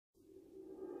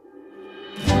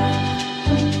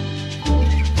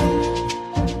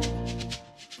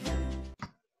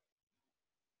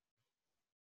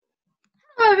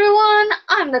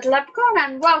I'm the Leprechaun,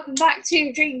 and welcome back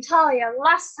to Dreamtalia.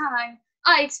 Last time,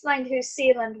 I explained who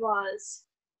Sealand was,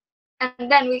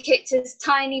 and then we kicked his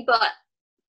tiny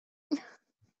butt.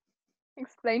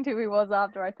 Explained who he was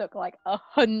after I took like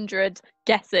 100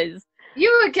 guesses.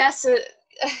 You were guessing.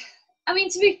 I mean,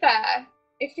 to be fair,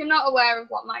 if you're not aware of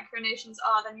what micronations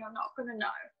are, then you're not gonna know.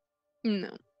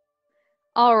 No.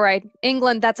 Alright,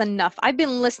 England, that's enough. I've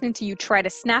been listening to you try to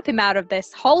snap him out of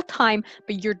this whole time,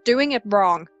 but you're doing it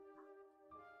wrong.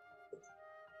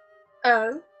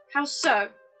 Oh? How so?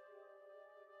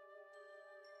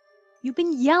 You've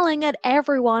been yelling at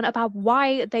everyone about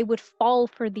why they would fall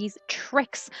for these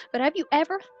tricks, but have you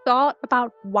ever thought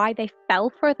about why they fell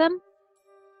for them?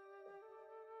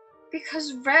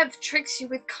 Because Reve tricks you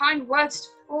with kind words to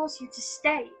force you to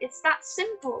stay. It's that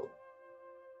simple.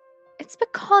 It's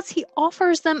because he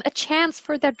offers them a chance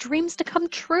for their dreams to come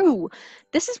true.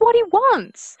 This is what he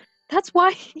wants. That's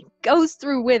why he goes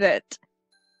through with it.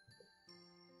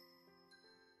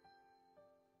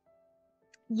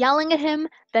 Yelling at him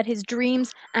that his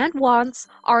dreams and wants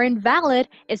are invalid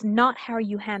is not how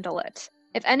you handle it.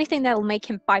 If anything, that'll make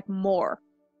him fight more.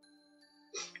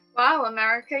 Wow,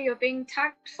 America, you're being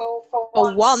tactful for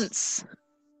For once.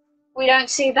 We don't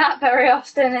see that very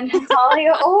often in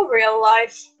Helena or real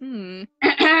life.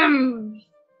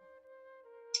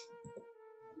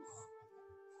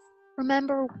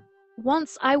 Remember,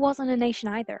 once I wasn't a nation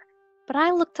either, but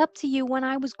I looked up to you when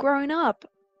I was growing up.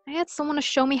 I had someone to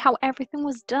show me how everything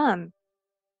was done.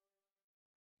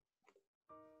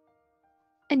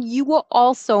 And you were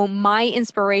also my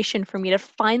inspiration for me to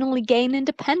finally gain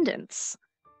independence.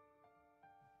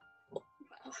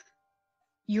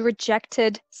 You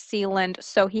rejected Sealand,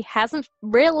 so he hasn't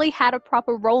really had a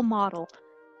proper role model.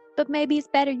 But maybe it's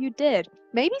better you did.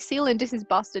 Maybe Sealand is his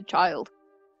bastard child,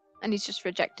 and he's just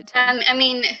rejected him. I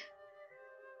mean,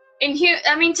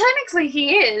 technically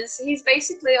he is. He's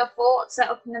basically a fort set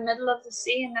up in the middle of the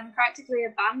sea and then practically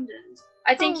abandoned.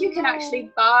 I think you can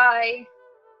actually buy.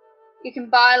 You can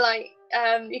buy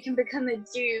you can become a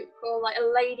duke or like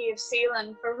a lady of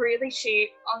Sealand for really cheap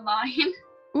online.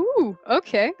 Ooh,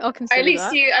 okay, I'll consider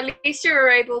that. At least you were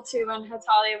able to when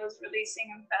Hetalia was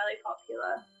releasing and fairly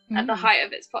popular at the height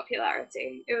of its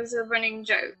popularity. It was a running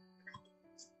joke.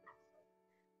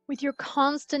 With your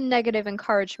constant negative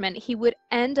encouragement, he would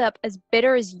end up as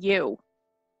bitter as you.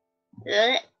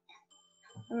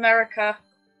 America.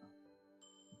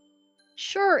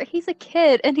 Sure, he's a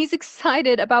kid and he's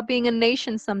excited about being a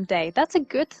nation someday. That's a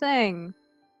good thing.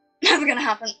 Never gonna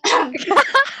happen.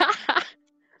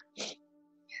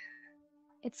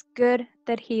 It's good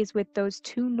that he's with those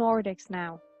two Nordics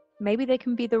now. Maybe they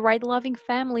can be the right loving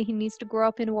family he needs to grow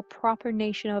up into a proper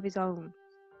nation of his own.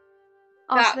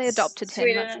 Also, they adopted him.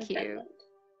 Sweden That's cute. Finland.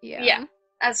 Yeah.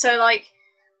 And so like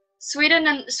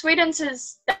Sweden's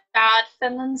his dad,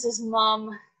 Finland's his mum.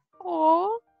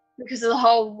 Aww. Because of the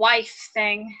whole wife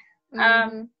thing.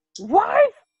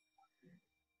 Wife?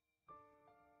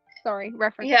 Sorry,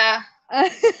 reference. Yeah.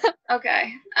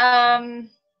 Okay.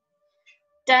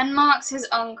 Denmark's his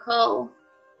uncle.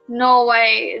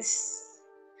 Norway is...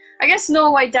 I guess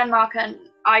Norway, Denmark, and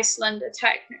Iceland are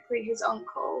technically his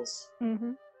uncles.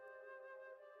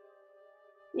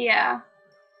 Yeah.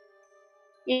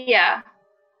 Yeah.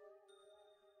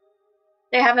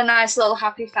 They have a nice little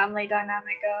happy family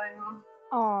dynamic going on.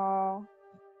 Aww.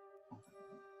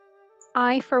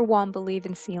 I, for one, believe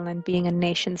in Sealand being a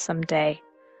nation someday.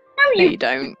 No, you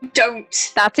don't.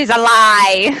 Don't. That is a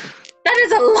lie. That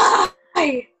is a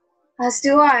lie. As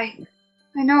do I.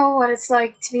 I know what it's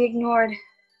like to be ignored,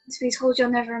 to be told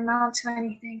you'll never amount to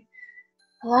anything.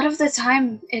 A lot of the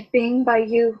time, it being by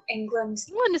you, England.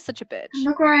 England is such a bitch. And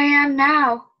look where I am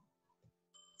now.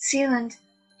 Sealand,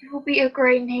 you will be a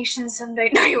great nation someday.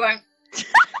 No, you won't.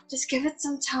 Just give it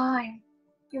some time.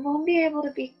 You won't be able to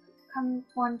become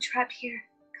one trapped here.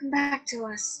 Come back to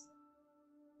us.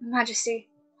 Your Majesty,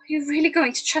 are you really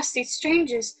going to trust these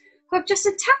strangers who have just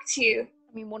attacked you?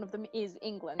 I mean, one of them is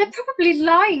England. They're probably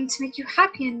lying to make you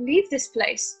happy and leave this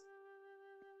place.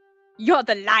 You're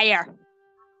the liar.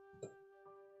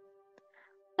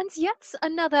 And yet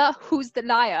another who's the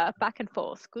liar back and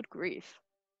forth. Good grief.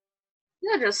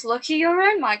 You're just lucky your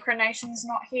own micronation's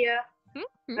not here.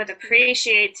 I'd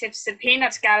appreciate if the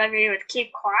peanut gallery would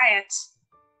keep quiet.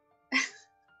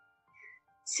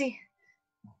 See,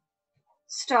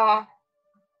 Star,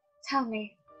 tell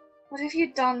me, what have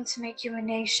you done to make you a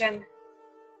nation?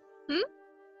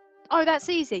 Oh, that's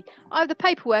easy. I have the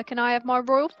paperwork and I have my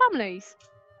royal families.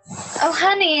 Oh,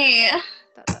 honey!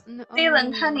 No,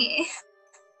 Sealand, honey.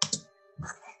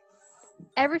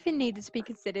 Everything needed to be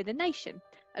considered a nation,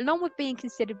 along with being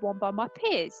considered one by my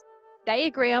peers. They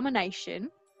agree I'm a nation.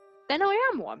 then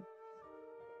I am one.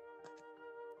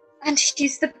 And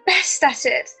he's the best at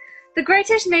it. The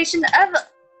greatest nation ever.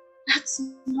 That's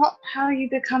not how you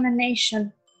become a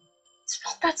nation. It's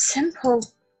not that simple.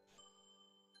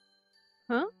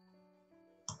 Huh?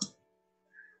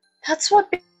 That's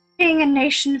what being a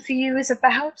nation for you is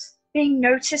about. Being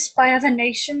noticed by other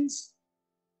nations.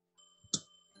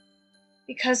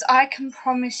 Because I can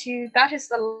promise you that is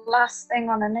the last thing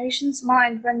on a nation's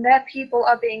mind when their people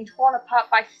are being torn apart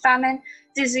by famine,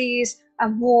 disease,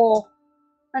 and war.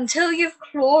 Until you've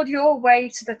clawed your way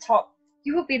to the top,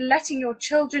 you will be letting your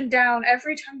children down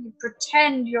every time you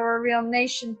pretend you're a real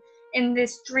nation in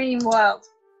this dream world.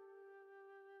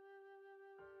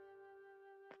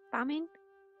 Famine?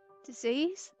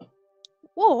 Disease?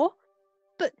 War?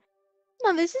 But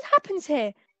none of this happens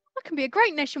here. I can be a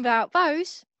great nation without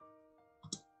those.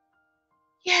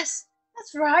 Yes,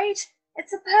 that's right.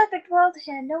 It's a perfect world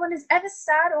here. No one is ever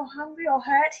sad or hungry or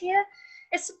hurt here.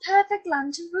 It's a perfect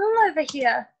land to rule over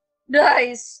here.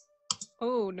 Nice.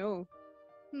 Oh, no.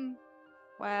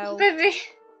 Well, Baby.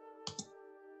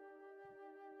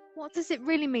 what does it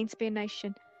really mean to be a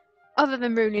nation, other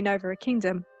than ruling over a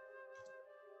kingdom?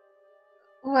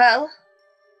 Well,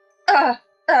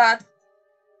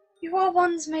 you are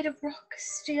ones made of rock,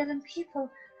 steel, and people.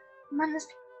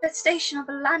 Manifestation of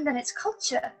a land and its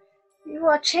culture. You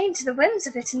are chained to the whims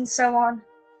of it and so on.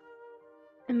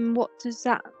 And what does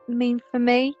that mean for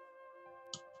me?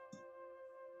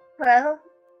 Well,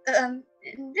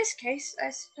 in this case, I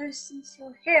suppose since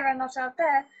you're here and not out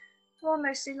there, you're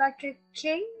mostly like a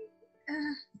king.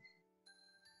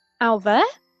 Out there?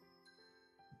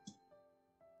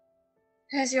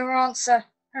 Here's your answer.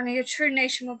 Only a true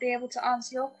nation will be able to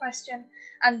answer your question,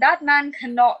 and that man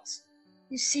cannot.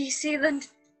 You see, Sealand,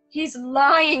 he's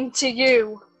lying to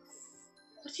you.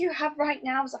 What you have right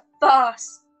now is a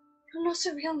farce. You're not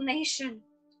a real nation.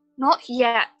 Not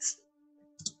yet.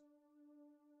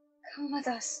 Come with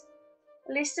us.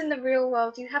 At least in the real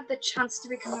world, you have the chance to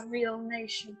become a real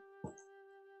nation.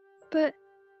 But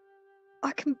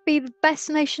I can be the best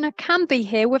nation I can be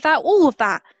here without all of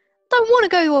that. I don't want to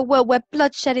go to a world where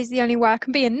bloodshed is the only way I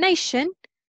can be a nation.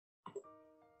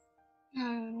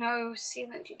 No,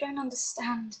 Sealand, you don't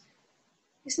understand.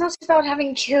 It's not about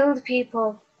having killed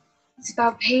people. It's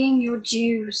about paying your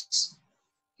dues.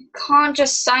 You can't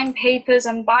just sign papers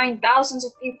and bind thousands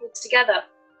of people together.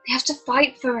 They have to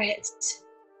fight for it.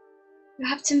 You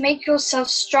have to make yourself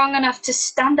strong enough to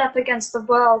stand up against the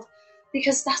world,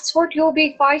 because that's what you'll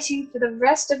be fighting for the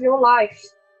rest of your life.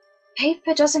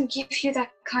 Paper doesn't give you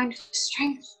that kind of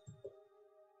strength.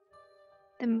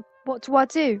 Then what do I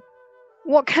do?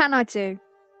 What can I do?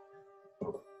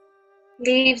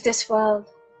 Leave this world.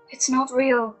 It's not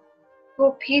real.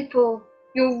 Your people,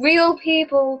 your real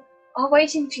people, are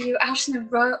waiting for you out in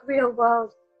the real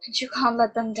world, and you can't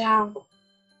let them down.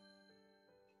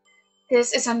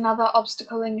 This is another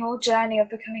obstacle in your journey of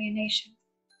becoming a nation.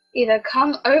 Either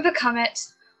overcome it,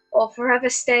 or forever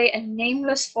stay a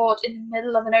nameless fort in the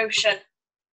middle of an ocean.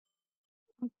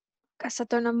 Guess I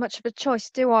don't have much of a choice,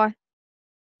 do I?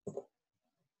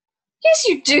 Yes,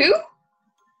 you do.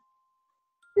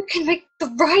 You can make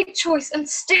the right choice and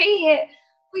stay here,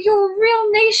 where you're a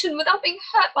real nation without being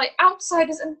hurt by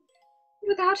outsiders and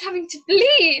without having to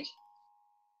bleed.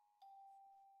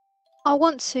 I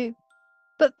want to,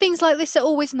 but things like this are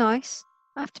always nice.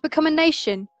 I have to become a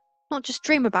nation, not just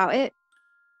dream about it.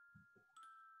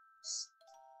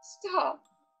 Stop.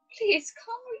 Please,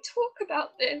 can't we talk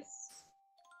about this?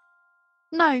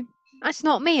 No, that's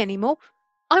not me anymore.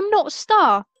 I'm not a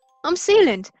star. I'm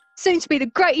Sealand, soon to be the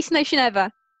greatest nation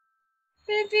ever.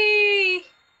 Baby!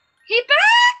 He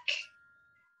back!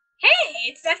 Hey,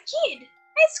 it's that kid.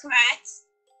 Hi, Squats.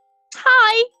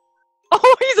 Hi!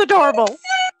 Oh, he's adorable.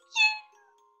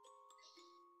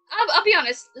 I'll be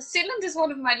honest, Sealand is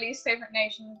one of my least favorite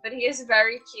nations, but he is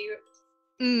very cute.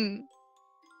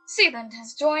 Sealand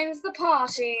has joined the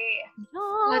party.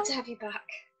 Oh, Glad to have you back.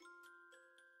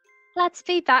 let's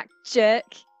be back, jerk.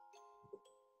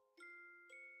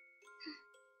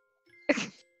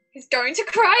 He's going to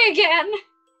cry again.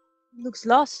 Looks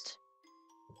lost.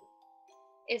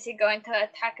 Is he going to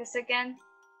attack us again?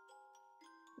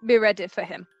 Be ready for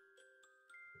him.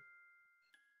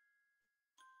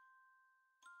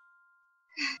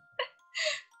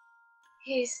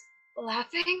 He's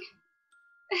laughing.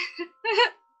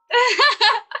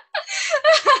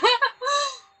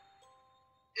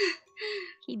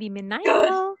 He be midnight. Good.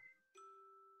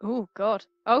 Oh God.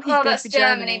 Oh, he's Well, going that's for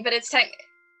Germany, but it's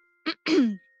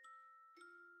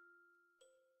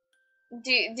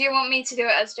Do you want me to do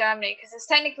it as Germany? Because it's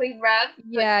technically Rev.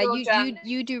 Yeah, but you're German.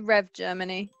 you do Rev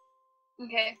Germany.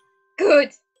 Okay.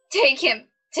 Good. Take him.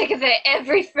 Take away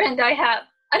every friend I have.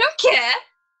 I don't care.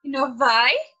 You know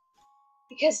why?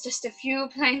 Because just a few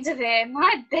planes away,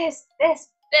 my best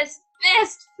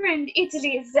friend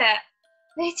Italy is there,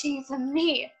 waiting for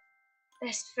me.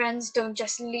 Best friends don't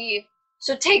just leave,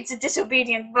 so take the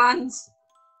disobedient ones.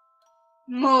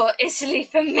 More Italy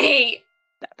for me.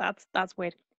 That's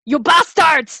weird. You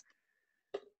bastards!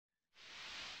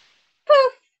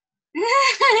 Poof.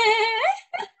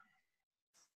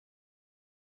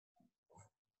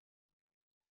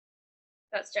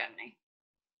 That's Germany.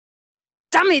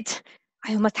 Damn it!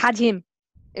 I almost had him.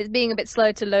 It's being a bit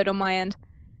slow to load on my end.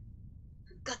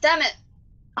 God damn it.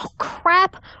 Oh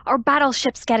crap! Our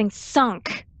battleship's getting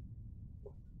sunk.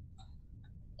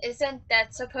 Isn't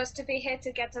that supposed to be here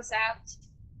to get us out?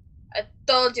 I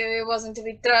told you it wasn't to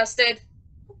be trusted.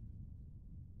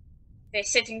 They're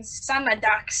sitting summer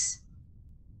ducks.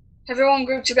 Everyone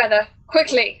group together,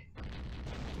 quickly.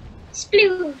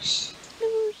 Sploosh.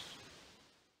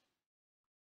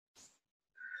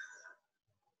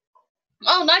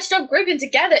 Oh, nice job grouping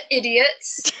together,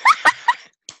 idiots.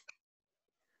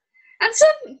 And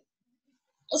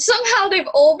somehow they've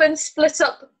all been split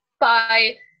up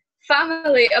by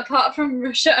family apart from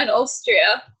Russia and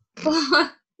Austria.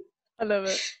 I love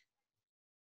it.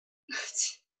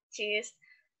 Jeez.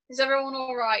 Is everyone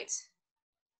alright?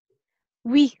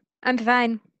 Oui, I'm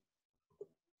fine.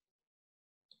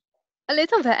 A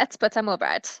little bit, but I'm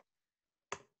alright.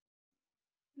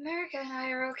 America and I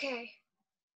are okay.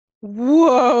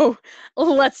 Whoa!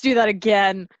 Let's do that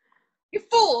again. You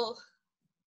fool!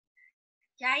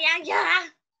 Yeah.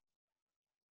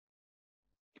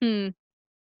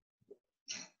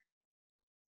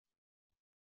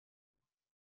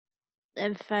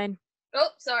 I'm fine. Oh,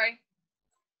 sorry.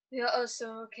 We are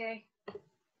also okay.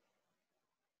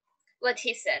 What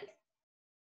he said.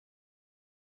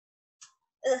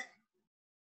 Ugh.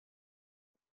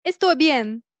 Estoy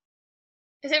bien.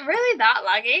 Is it really that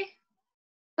laggy?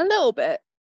 A little bit.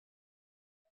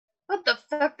 What the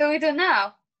fuck do we do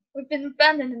now? We've been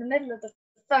abandoned in the middle of the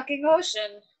fucking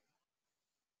ocean.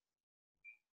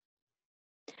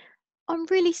 I'm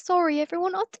really sorry,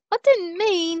 everyone. I didn't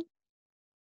mean.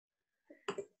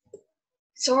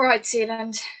 It's alright,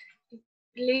 Sealand. You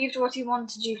believed what he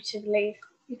wanted you to believe.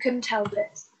 You couldn't help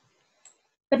it.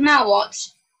 But now what?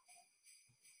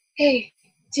 Hey,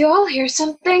 do you all hear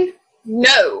something?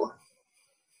 No!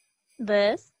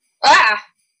 This? Ah!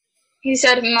 He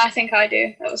said, I think I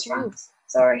do. That was wrong.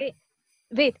 Sorry.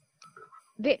 Wait.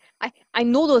 I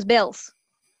know those bells.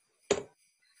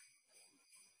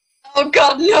 Oh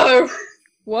god, no!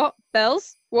 What?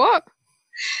 Bells? What?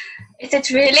 Is it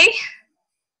really?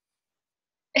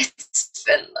 It's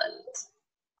Finland.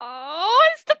 Oh,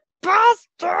 it's the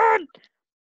bastard!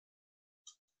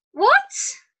 What?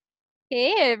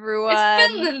 Hey, everyone.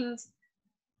 It's Finland!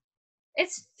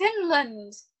 It's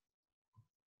Finland!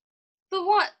 The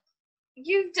what?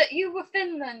 You were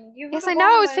Finland. You were Yes, the I one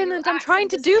know it was where your Finland. I'm trying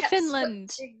to accent do just kept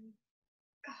Finland. switching.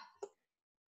 God.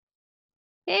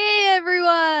 Hey,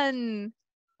 everyone.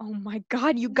 Oh my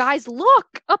god, you guys,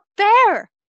 look! Up there!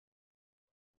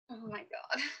 Oh my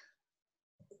god.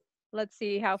 Let's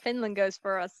see how Finland goes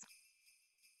for us.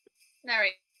 There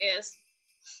he is.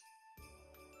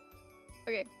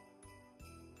 Okay.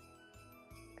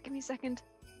 Give me a second.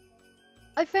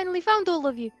 I finally found all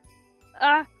of you.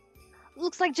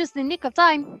 Looks like just the nick of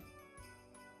time.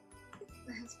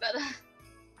 That's better.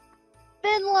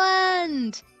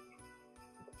 Finland!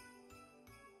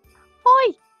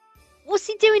 Hi! What's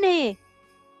he doing here?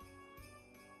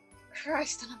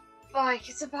 Christ on a bike.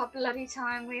 It's about bloody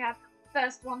time we have the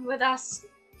first one with us.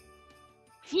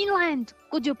 Finland!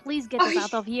 Could you please get us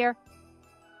out of here?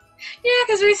 Yeah,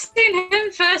 because we've seen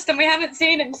him first and we haven't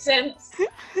seen him since.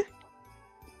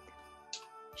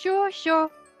 Sure.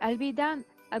 I'll be down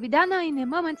now in a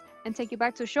moment and take you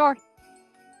back to shore.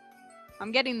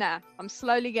 I'm getting there. I'm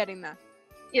slowly getting there.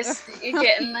 Yes, you're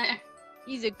getting there.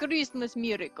 He's a Christmas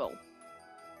miracle.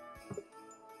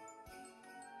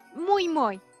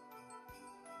 Moi.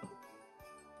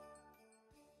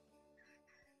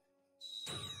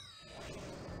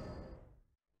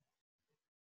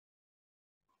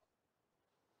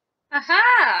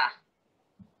 Aha!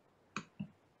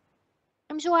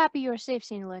 I'm so happy you're safe,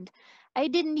 Sealand. I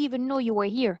didn't even know you were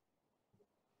here.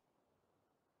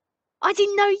 I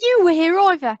didn't know you were here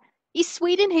either. Is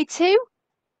Sweden here too?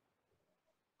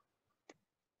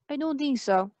 I don't think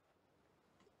so.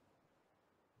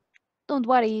 Don't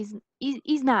worry,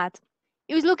 he's not.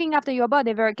 He was looking after your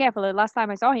body very carefully last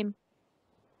time I saw him.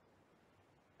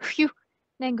 Phew,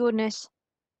 thank goodness.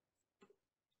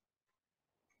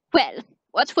 Well,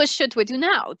 What should we do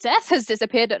now? Death has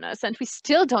disappeared on us, and we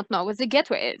still don't know where the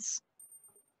gateway is.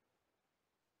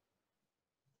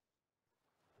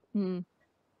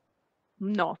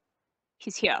 No,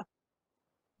 he's here.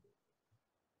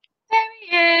 There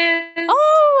he is.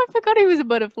 Oh, I forgot he was a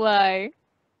butterfly.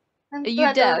 I'm Are you glad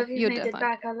all deaf? of you You're made it deaf.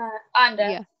 back alive. I'm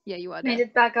deaf. Yeah, you are Made deaf.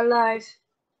 it back alive.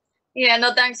 Yeah,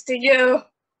 no thanks to you.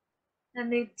 I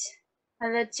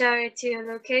led Cherry to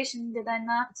your location, did I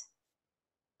not?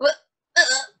 What?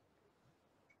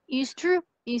 It's true.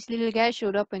 This little guy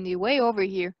showed up on the way over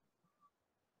here.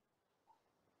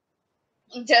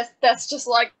 That's just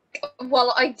like,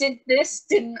 well, I did this,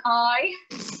 didn't I?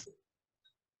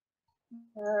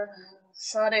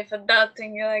 Sorry for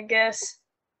doubting you, I guess.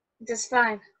 It is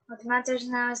fine. What matters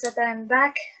now is that I am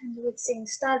back, and with seeing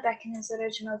Star back in his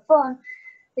original form,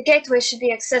 the gateway should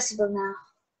be accessible now.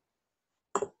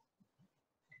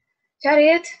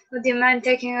 Chariot, would you mind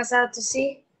taking us out to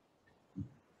sea?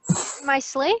 My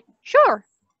sleigh? Sure.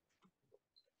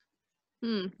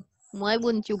 Why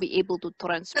wouldn't you be able to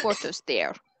transport us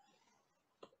there?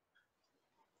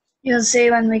 You'll see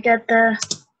when we get there.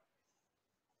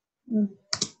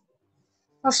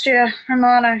 Austria,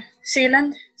 Romano,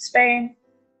 Sealand, Spain.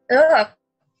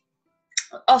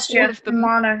 Austria,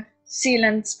 Romano,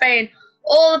 Sealand, Spain.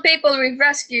 All the people we've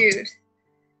rescued.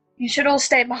 You should all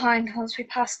stay behind once we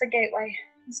pass the gateway.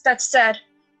 That said,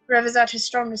 Reve is at his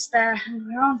strongest there, and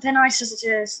we're on thin ice as it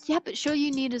is. Yeah, but sure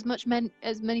you need as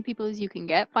many people as you can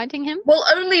get fighting him? We'll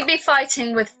only be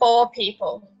fighting with 4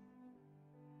 people.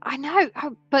 I know,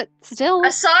 but still.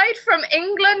 Aside from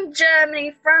England,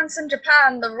 Germany, France, and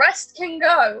Japan, the rest can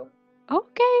go.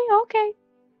 Okay.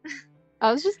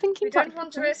 I was just thinking. We don't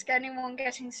want to risk anyone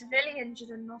getting severely injured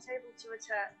and not able to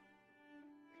return.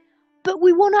 But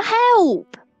we want to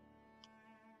help!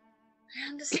 I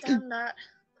understand that.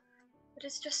 But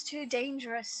it's just too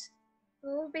dangerous.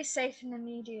 We'll all be safe in the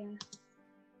media. No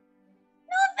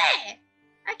there!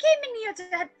 I came in here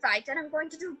to fight, and I'm going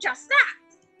to do just that!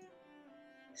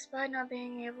 Despite not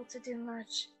being able to do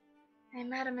much, I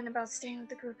am adamant about staying with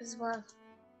the group as well.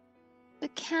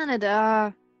 But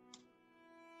Canada...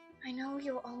 I know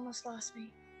you almost lost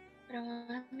me, but I want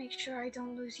to make sure I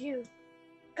don't lose you.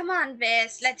 Come on,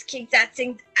 Vis, let's kick that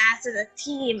thing out of the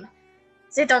team.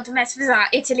 They don't mess with our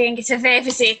Italy and get away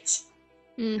with it.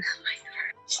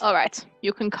 Alright,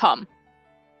 you can come.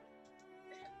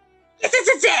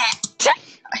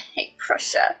 I hate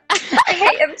Prussia. I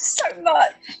hate him so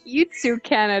much. You too,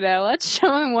 Canada. Let's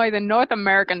show him why the North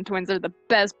American twins are the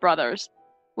best brothers.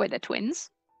 Wait, they're twins?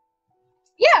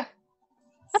 Yeah.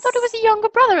 I thought it was a younger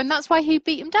brother, and that's why he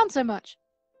beat him down so much.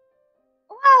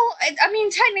 Well, I mean,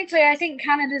 technically, I think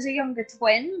Canada's a younger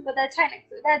twin, but they're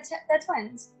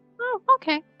twins. Oh,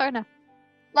 okay, fair enough.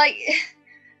 Like,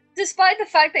 despite the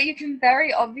fact that you can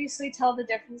very obviously tell the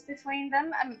difference between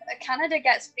them, Canada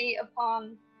gets beat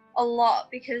upon a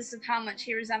lot because of how much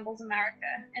he resembles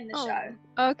America in the show.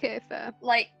 Okay, fair.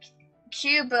 Like,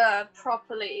 Cuba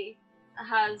properly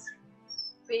has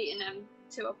beaten him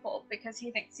to a pulp because he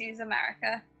thinks he's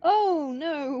America. Oh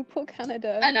no, poor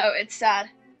Canada. I know, it's sad.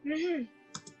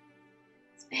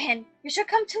 Spain, you should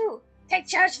come too. Take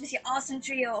charge with your awesome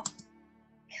trio.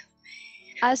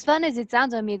 As fun as it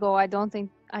sounds, amigo, I don't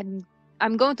think I'm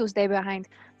going to stay behind.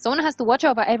 Someone has to watch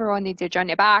over everyone in their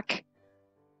journey back.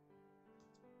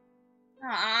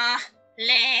 Ah,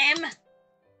 lame.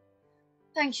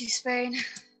 Thank you, Spain.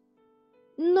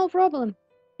 No problem.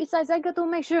 Besides, I got to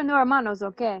make sure no hermano's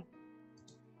okay.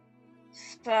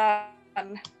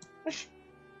 Fun.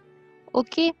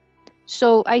 Okay,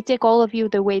 so I take all of you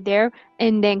the way there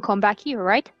and then come back here,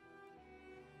 right?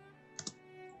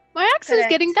 My accent's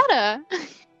getting better.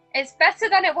 It's better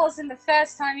than it was in the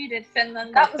first time you did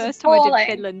Finland. The first time I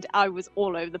did Finland, I was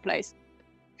all over the place.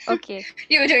 Okay.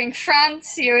 You were doing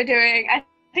France, you were doing... I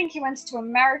think you went to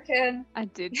American. I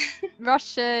did.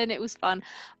 Russian, it was fun.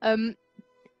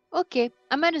 Okay,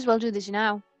 I might as well do this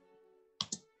now.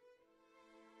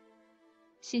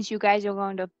 Since you guys are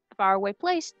going to a faraway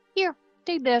place, here,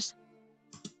 take this.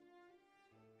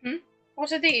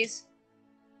 What are these?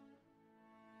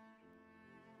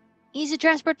 Easy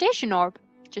transportation orb.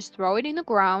 Just throw it in the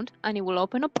ground and it will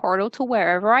open a portal to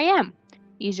wherever I am.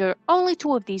 These are only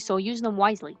 2 of these, so use them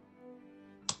wisely.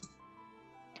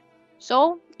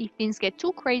 So, if things get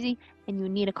too crazy and you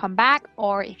need to come back,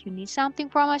 or if you need something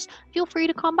from us, feel free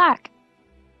to come back.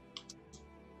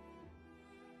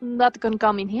 That can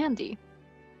come in handy.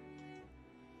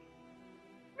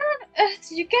 Where on earth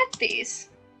did you get these?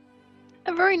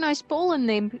 A very nice Poland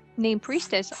named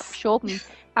Priestess showed me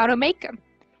how to make them.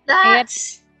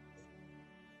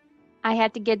 I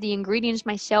had to get the ingredients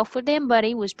myself for them, but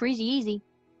it was pretty easy.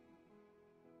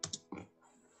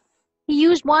 He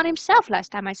used one himself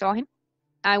last time I saw him.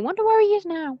 I wonder where he is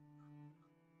now.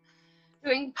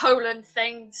 Doing Poland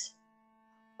things.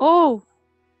 Oh,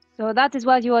 so that is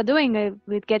what you are doing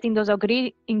with getting those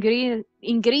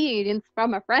ingredients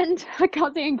from a friend? I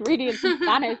can't say ingredients in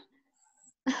Spanish.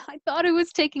 I thought it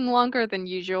was taking longer than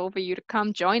usual for you to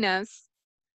come join us.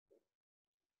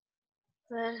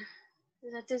 Well,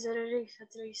 that is a relief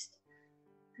at least.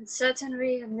 And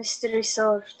certainly a mystery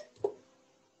solved.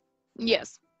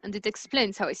 Yes, and it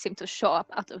explains how he seemed to show up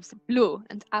out of the blue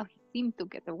and how he seemed to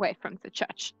get away from the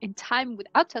church in time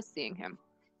without us seeing him.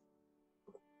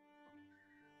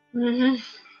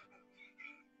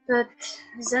 But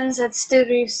then that still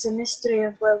leaves the mystery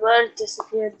of where World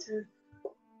disappeared to.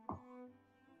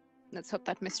 Let's hope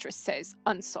that mistress stays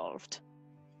unsolved.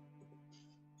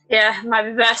 Yeah, might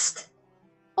be best.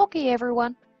 Okay,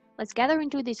 everyone. Let's gather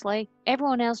into this sleigh.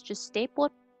 Everyone else just stay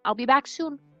put. I'll be back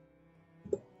soon.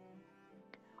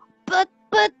 But...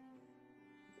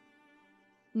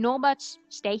 No buts.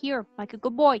 Stay here, like a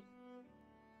good boy.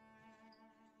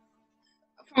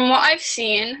 From what I've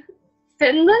seen,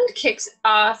 Finland kicks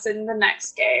ass in the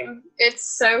next game. It's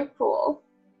so cool.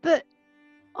 But...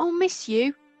 I'll miss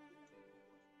you.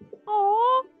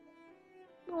 Aww.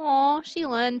 Aww,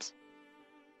 Sealand.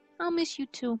 I'll miss you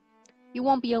too. You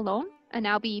won't be alone, and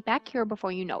I'll be back here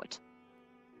before you know it.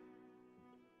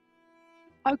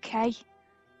 Okay.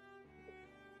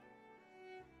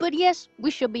 But yes,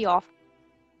 we should be off.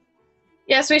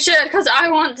 Yes, we should, because I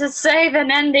want to save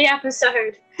and end the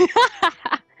episode.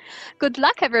 Good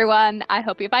luck, everyone. I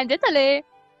hope you find Italy.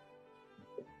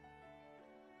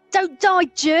 Don't die,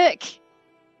 jerk!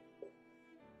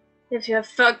 If you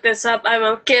fuck this up, I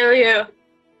will kill you.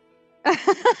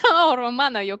 Oh,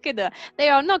 Romano, you're kidding. They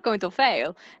are not going to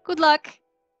fail. Good luck.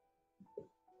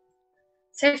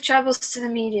 Safe travels to the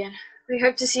median. We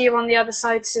hope to see you on the other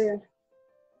side soon.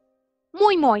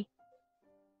 Moi moi.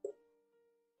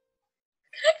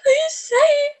 Please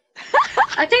say.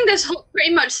 I think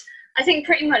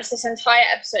pretty much this entire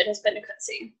episode has been a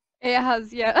cutscene. It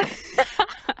has, yeah.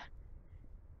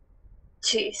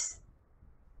 Jeez.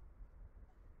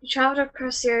 We travelled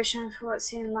across the ocean for what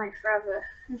seemed like forever.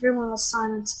 Everyone was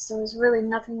silent as there was really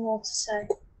nothing more to say.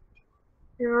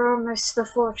 We were almost to the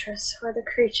fortress where the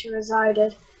creature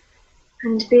resided,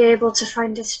 and to be able to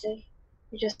find Italy,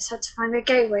 we just had to find a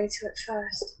gateway to it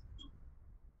first.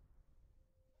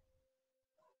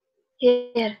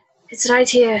 Here, it's right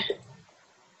here.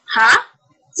 Huh?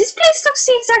 This place looks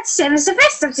the exact same as the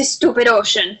rest of this stupid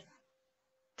ocean.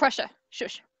 Pressure.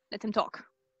 Shush. Let him talk.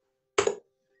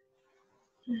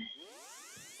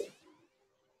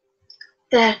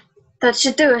 There, that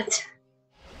should do it.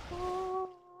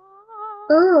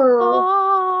 Ooh.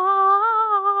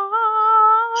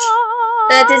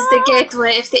 That is the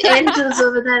gateway. If the angels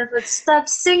over there would stop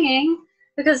singing,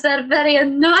 because they're very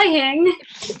annoying.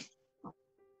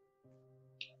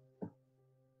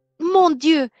 Mon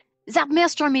Dieu, that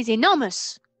maelstrom is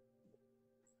enormous.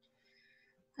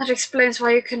 That explains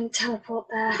why you couldn't teleport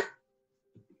there.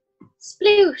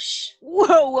 Sploosh.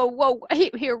 Whoa, whoa, whoa.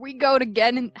 Here we go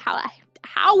again. And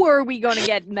how are we going to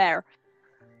get in there?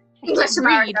 English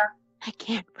America. I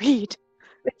can't read.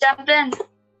 We jumped in.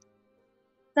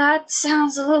 That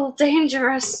sounds a little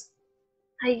dangerous.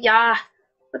 Yeah.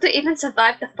 Would they even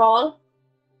survive the fall?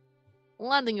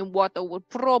 Landing in water would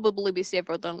probably be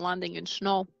safer than landing in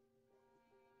snow.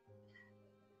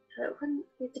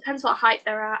 It depends what height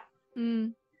they're at.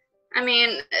 Mm. I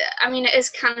mean, it is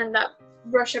canon that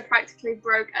Russia practically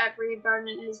broke every bone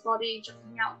in his body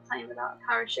jumping out of the plane without a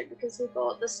parachute because he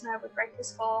thought the snow would break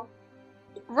his fall.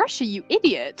 Russia, you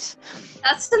idiot.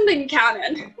 That's something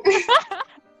canon.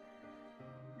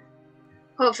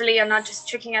 Hopefully you're not just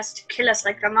tricking us to kill us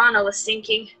like Romano was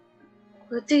thinking.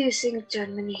 What do you think,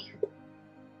 Germany?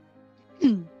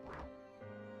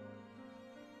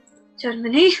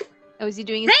 Germany? Oh, is he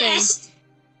doing his thing?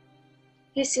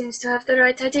 He seems to have the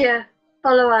right idea.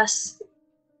 Follow us.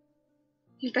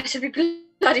 You better be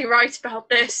bloody right about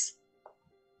this.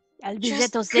 Elle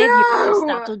Just disait aux aigles, go!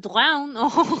 start to drown.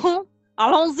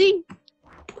 Allons-y.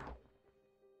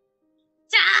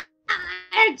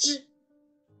 Charge!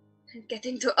 I'm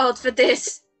getting too old for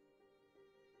this.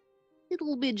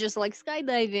 It'll be just like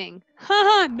skydiving.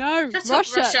 Haha, no, Shut up,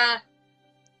 Russia. Russia.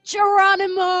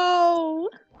 Geronimo!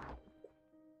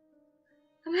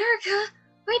 America,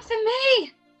 wait for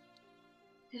me.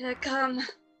 Here I come.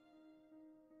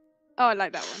 Oh, I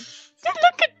like that one.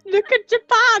 Look at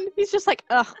Japan. He's just like,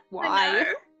 ugh, why? I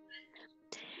know.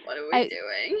 What are we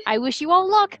doing? I wish you all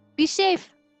luck. Be safe.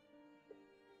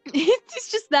 He's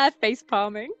just there face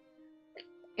palming.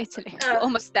 Italy, we're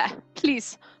almost there.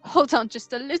 Please, hold on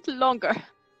just a little longer.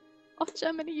 Oh,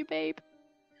 Germany, you babe.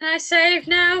 Can I save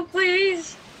now,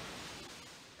 please?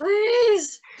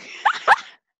 Please!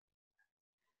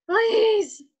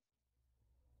 Please!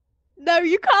 No,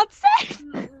 you can't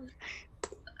save!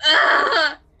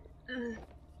 Ah!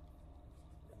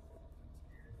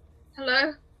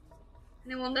 Hello?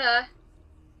 Anyone there?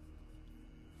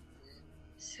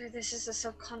 So this is a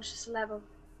subconscious level.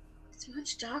 It's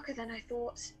much darker than I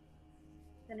thought.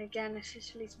 Then again, if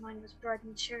Italy's mind was bright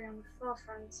and cheery on the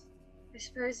forefront, I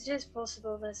suppose it is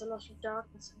possible there's a lot of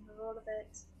darkness under all of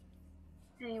it.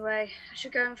 Anyway, I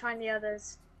should go and find the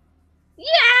others.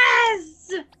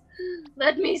 Yes!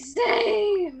 Let me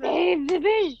save! Save the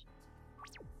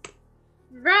fish!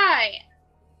 Right.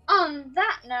 On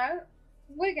that note,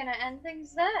 we're gonna end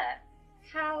things there.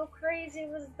 How crazy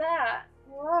was that?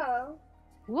 Whoa.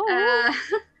 Whoa.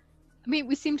 I mean,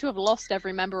 we seem to have lost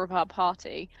every member of our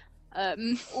party.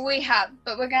 We have,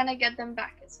 but we're gonna get them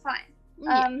back. It's fine.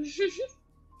 Yeah.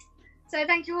 So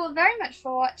thank you all very much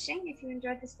for watching. If you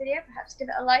enjoyed this video, perhaps give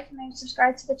it a like and maybe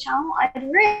subscribe to the channel. I'd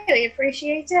really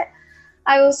appreciate it.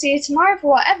 I will see you tomorrow for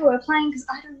whatever we're playing, because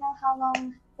I don't know how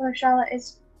long Hello Charlotte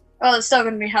is. Well, it's still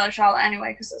going to be Hello Charlotte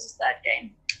anyway, because this is the third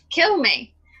game. Kill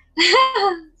me!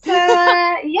 So,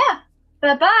 yeah.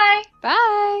 Bye-bye.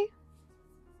 Bye!